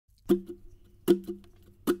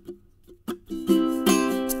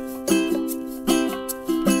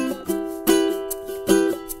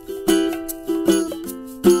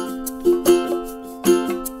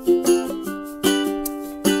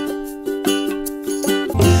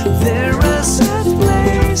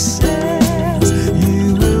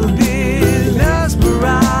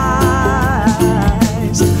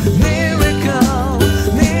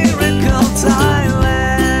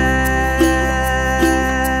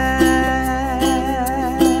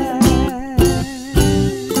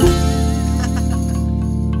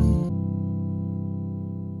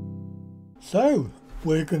So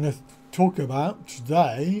we're going to talk about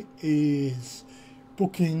today is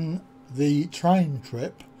booking the train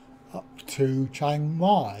trip up to Chiang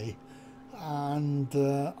Mai, and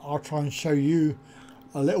I'll try and show you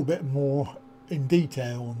a little bit more in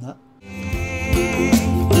detail on that.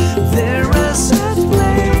 There are such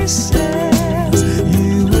places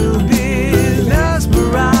you will be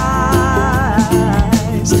mesmerized.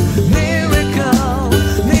 Miracle,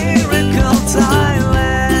 miracle Thailand.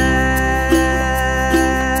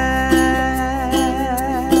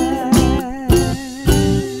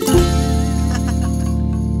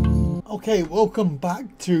 Okay, welcome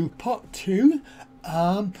back to part 2.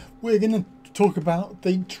 We're going to talk about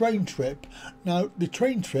the train trip. Now, the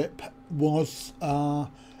train trip was,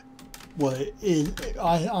 well, it is,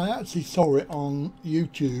 I actually saw it on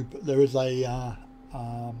YouTube. There is a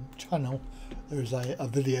channel, there is a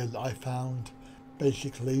video that I found,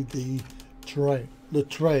 basically the train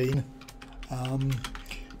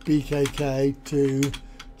BKK to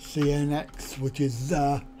CNX, which is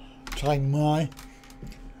Chiang Mai.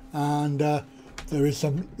 And there is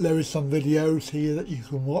some videos here that you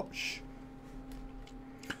can watch.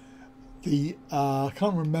 I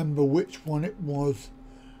can't remember which one it was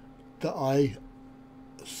that I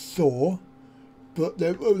saw, but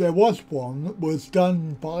there was one that was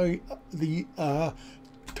done by the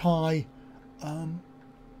Thai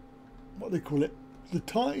what they call it, the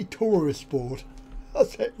Thai Tourist Board.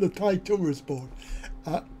 That's it, the Thai Tourist Board,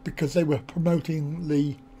 because they were promoting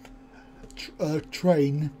the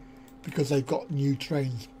train, because they've got new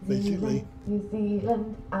trains basically. New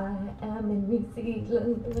Zealand, I am in New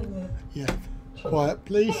Zealand. Yeah, quiet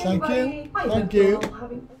please, thank you, thank you.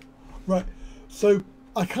 Right, so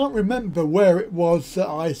I can't remember where it was that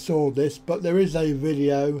I saw this, but there is a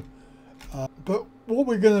video. But what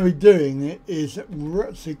we're going to be doing is we're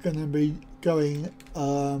actually going to be going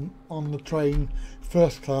on the train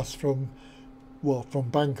first class from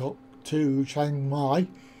Bangkok to Chiang Mai.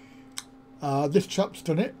 This chap's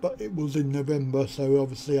done it, but it was in November, so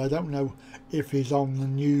obviously I don't know if he's on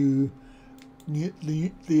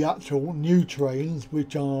the actual new trains,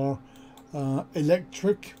 which are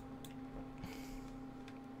electric.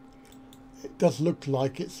 It does look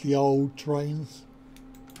like it's the old trains.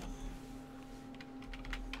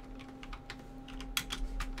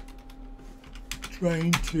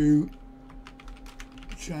 Train to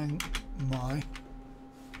Chiang Mai.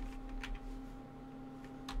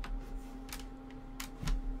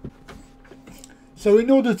 So in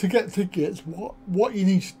order to get tickets, what you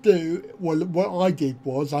need to do, well, what I did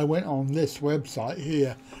was I went on this website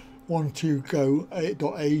here,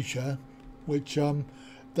 12go.asia, which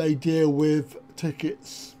they deal with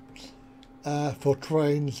tickets for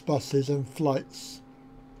trains, buses and flights.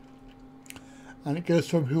 And it goes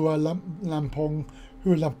from Hua Lamphung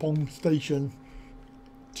station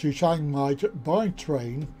to Chiang Mai by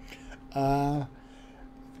train.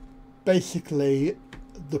 Basically,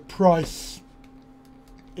 the price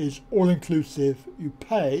is all-inclusive. You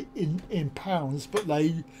pay in pounds, but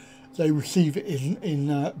they receive it in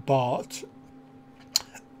baht.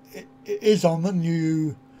 It is on the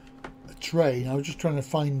new train. I was just trying to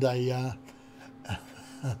find a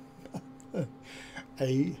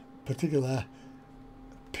particular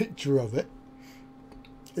picture of it.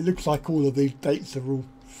 It looks like all of these dates are all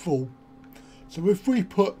full. So if we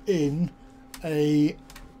put in a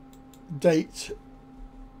date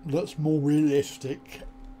that's more realistic,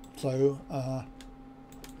 so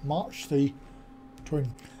March the 20,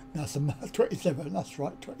 that's 27, that's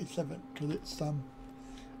right, 27, because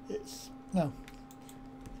it's no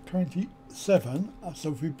 27.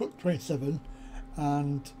 So if we put 27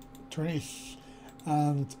 and 20,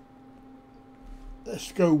 and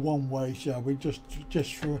let's go one way, shall we, just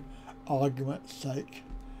for argument's sake,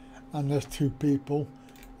 and there's 2 people,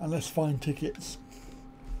 and let's find tickets.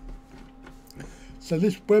 So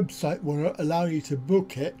this website will allow you to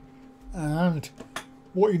book it, and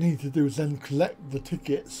what you need to do is then collect the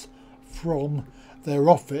tickets from their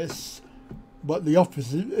office. But the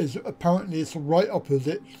office is apparently it's right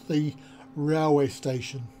opposite the railway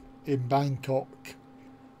station. in Bangkok.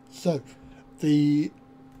 So the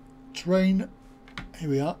train, here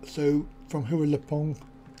we are, so from lamphung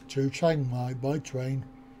to Chiang Mai by train,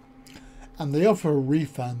 and they offer a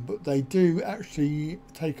refund, but they do actually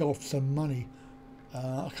take off some money.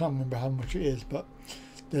 I can't remember how much it is, but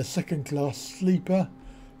the second class sleeper,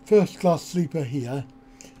 first class sleeper here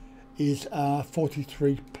is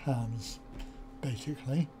 £43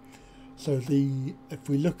 basically. So if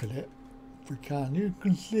we look at it, if we can, you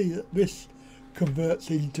can see that this converts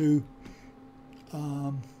into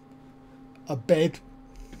a bed.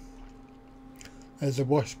 There's a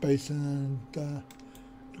wash basin and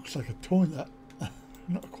looks like a toilet.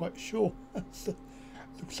 Not quite sure.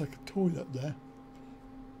 Looks like a toilet there.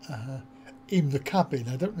 In the cabin,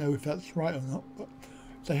 I don't know if that's right or not, but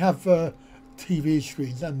they have TV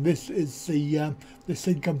screens, and this is the this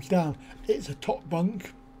thing comes down. It's a top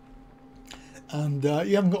bunk, and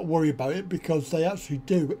you haven't got to worry about it because they actually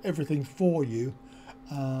do everything for you.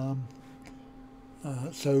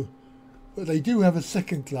 So but they do have a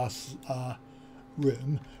second class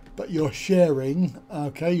room, but you're sharing.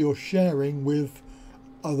 Okay, you're sharing with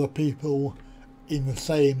other people in the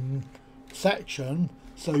same section.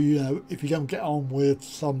 So you know, if you don't get on with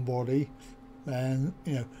somebody, then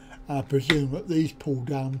you know, I presume that these pull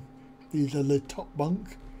down. These are the top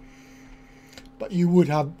bunk. But you would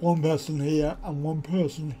have one person here and one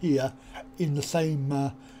person here in the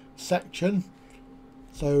same section.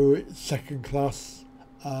 So it's second class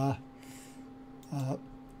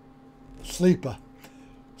sleeper.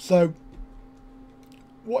 So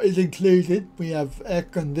what is included? We have air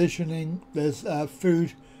conditioning, there's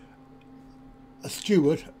food, a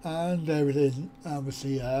steward, and there it is,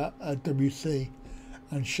 obviously a WC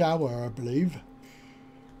and shower, I believe.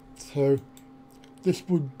 So this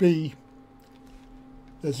would be,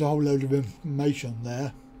 there's a whole load of information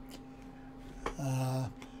there,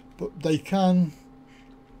 but they can,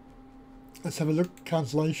 let's have a look at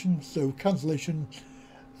cancellation. So cancellation,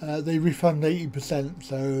 they refund 80%,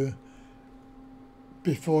 so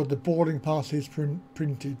before the boarding pass is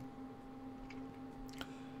printed.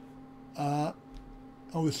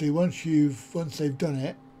 Obviously once they've done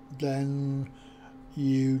it, then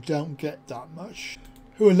you don't get that much.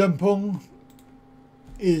 Lamphung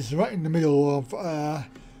is right in the middle of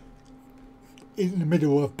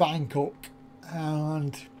Bangkok,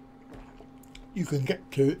 and you can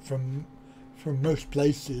get to it from most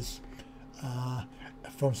places.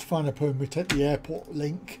 From Svanapum we take the airport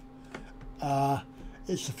link.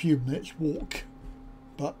 It's a few minutes walk,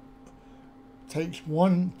 but takes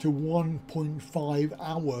 1 to 1.5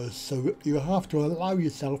 hours, so you have to allow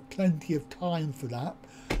yourself plenty of time for that.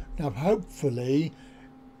 Now hopefully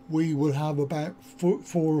we will have about 4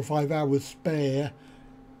 or 5 hours spare,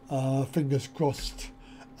 fingers crossed,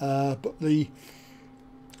 but the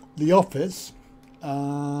office,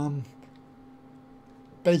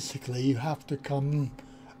 basically you have to come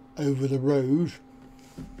over the road.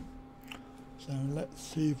 So let's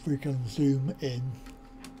see if we can zoom in.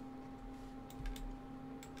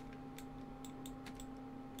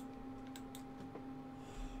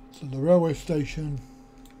 So the railway station,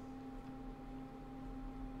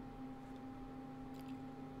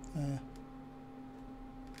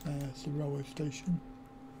 there's the railway station,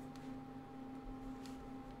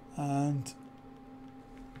 and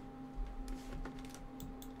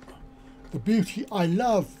the beauty, I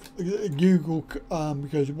love Google,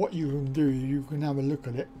 because what you can do, you can have a look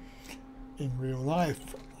at it in real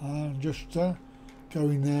life, and just go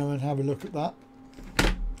in there and have a look at that,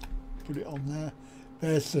 put it on there.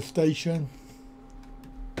 There's the station.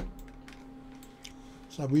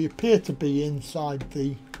 So we appear to be inside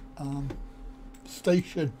the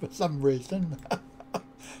station for some reason.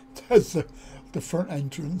 There's the front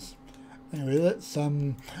entrance. Anyway, let's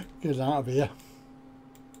get out of here.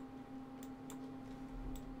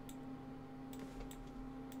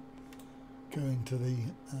 Going to the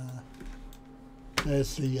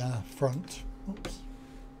there's the front. Oops.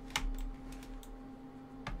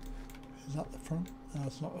 Is that the front? No,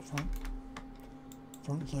 it's not the front.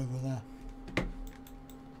 Front's over there.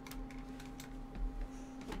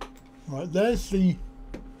 Right, there's the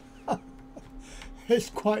it's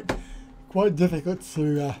quite difficult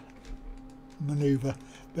to manoeuvre.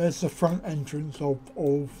 There's the front entrance of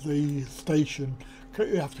the station.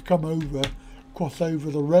 You have to come over, cross over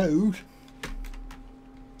the road,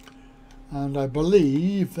 and I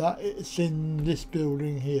believe that it's in this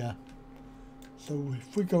building here. So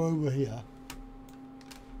if we go over here,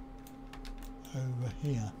 so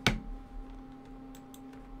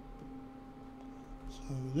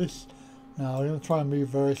this, now I'm going to try and be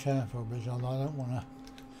very careful because I don't want to,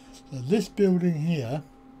 so this building here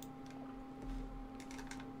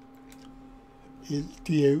is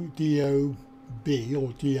DOB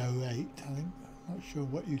or DO8, I think. Not sure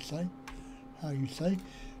what you say, how you say.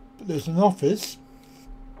 But there's an office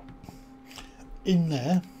in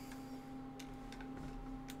there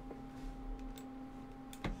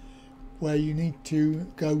where you need to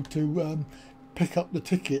go to pick up the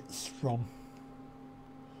tickets from.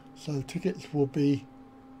 So tickets will be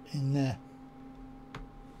in there.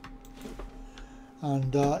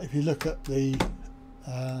 And if you look at the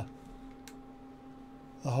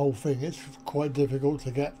whole thing, it's quite difficult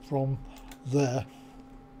to get from there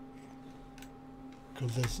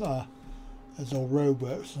because there's all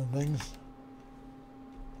roadworks and things.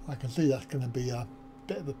 I can see that's going to be a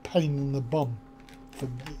bit of a pain in the bum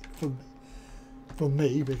for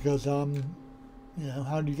me because you know,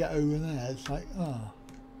 how do you get over there? It's like,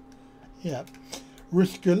 yeah,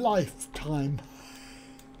 risk your lifetime.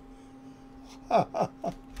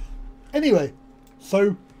 Anyway,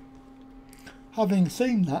 so having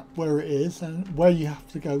seen that, where it is and where you have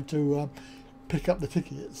to go to pick up the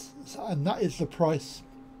tickets, and that is the price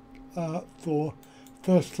for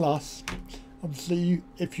first class. Obviously,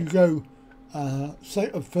 if you go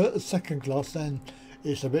second class, then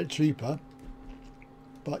it's a bit cheaper,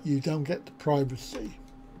 but you don't get the privacy.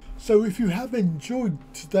 So if you have enjoyed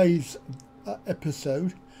today's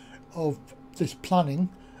episode of this planning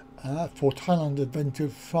for Thailand Adventure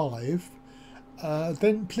 5,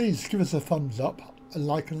 then please give us a thumbs up, a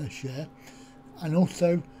like and a share. And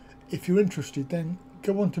also, if you're interested, then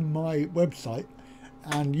go onto my website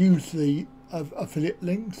and use the affiliate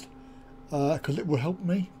links because it will help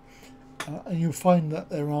me. And you'll find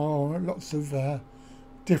that there are lots of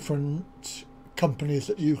different companies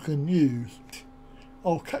that you can use.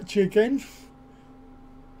 I'll catch you again.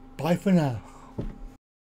 Bye for now.